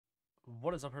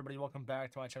What is up, everybody? Welcome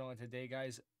back to my channel. And today,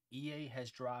 guys, EA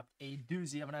has dropped a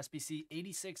doozy of an SBC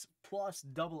 86 plus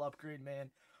double upgrade,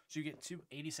 man. So you get two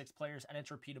 86 players, and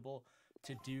it's repeatable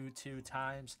to do 2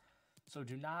 times. So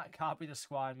do not copy the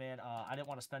squad, man. I didn't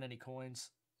want to spend any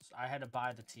coins. So I had to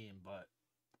buy the team, but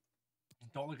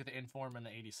don't look at the inform and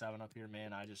the 87 up here,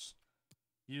 man. I just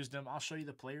used them. I'll show you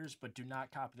the players, but do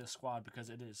not copy the squad because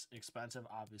it is expensive,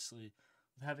 obviously,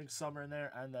 having Summer in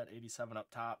there and that 87 up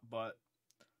top. But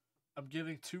I'm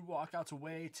giving 2 walkouts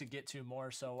away to get 2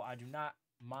 more, so I do not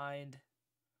mind.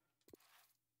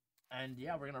 And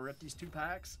yeah, we're going to rip these 2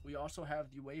 packs. We also have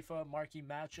the UEFA marquee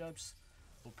matchups.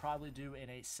 We'll probably do in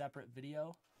a separate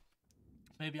video.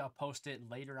 Maybe I'll post it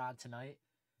later on tonight.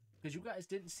 Because you guys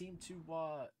didn't seem to,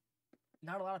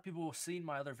 not a lot of people have seen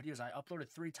my other videos. I uploaded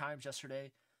 3 times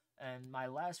yesterday, and my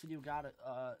last video got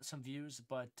some views,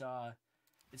 but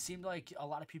it seemed like a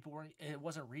lot of people weren't, it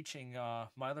wasn't reaching,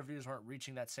 my other videos weren't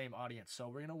reaching that same audience. So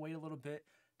we're going to wait a little bit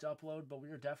to upload, but we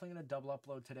are definitely going to double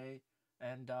upload today.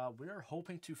 And we are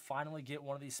hoping to finally get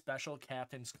one of these special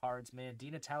captains cards, man.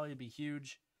 Di Natale would be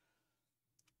huge.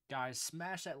 Guys,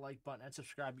 smash that like button and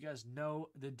subscribe. You guys know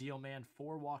the deal, man.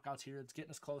 4 walkouts here. It's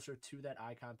getting us closer to that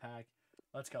icon pack.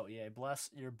 Let's go, EA. Bless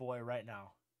your boy right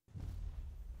now.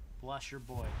 Bless your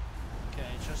boy. Okay,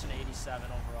 it's just an 87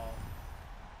 overall.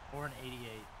 Or an 88.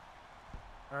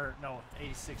 Or, no,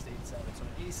 86 to 87. So an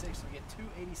 86, we get 2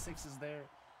 86s there.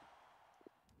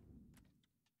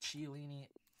 Chiellini.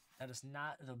 That is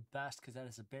not the best because that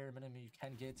is the bare minimum you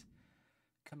can get.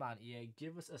 Come on, EA.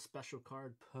 Give us a special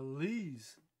card,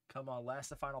 please. Come on,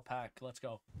 last the final pack. Let's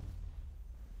go.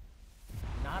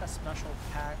 Not a special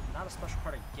pack. Not a special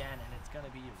card again, and it's going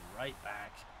to be right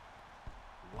back.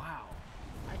 Wow.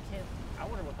 I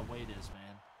wonder what the weight is,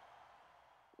 man.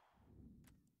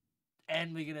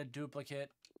 And we get a duplicate.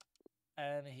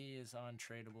 And he is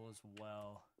untradeable as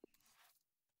well.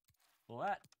 Well,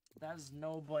 that is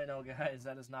no bueno, guys.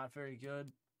 That is not very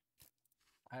good.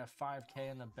 I have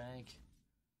 5K in the bank.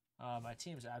 My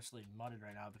team's absolutely mudded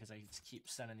right now because I just keep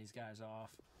sending these guys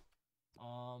off.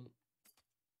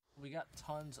 We got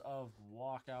tons of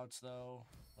walkouts, though.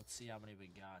 Let's see how many we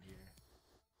got here.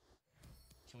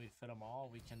 Can we fit them all?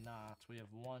 We cannot. We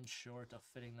have 1 short of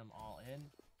fitting them all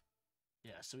in.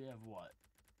 Yeah, so we have what?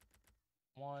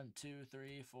 1, 2,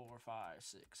 3, 4, 5,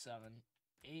 6, 7,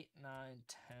 8, 9,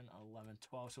 10, 11,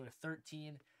 12. So we have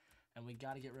 13, and we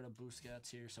got to get rid of Busquets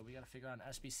here. So we got to figure out an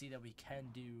SBC that we can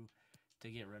do to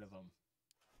get rid of him.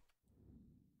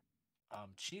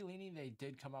 Chiellini, they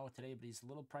did come out with today, but he's a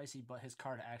little pricey, but his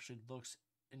card actually looks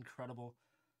incredible.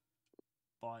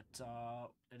 But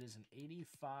it is an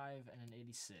 85 and an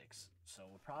 86. So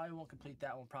we probably won't complete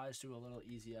that one. Probably just do a little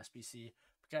easy SBC.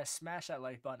 But guys, smash that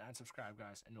like button and subscribe,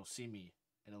 guys, and you'll see me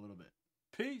in a little bit.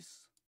 Peace!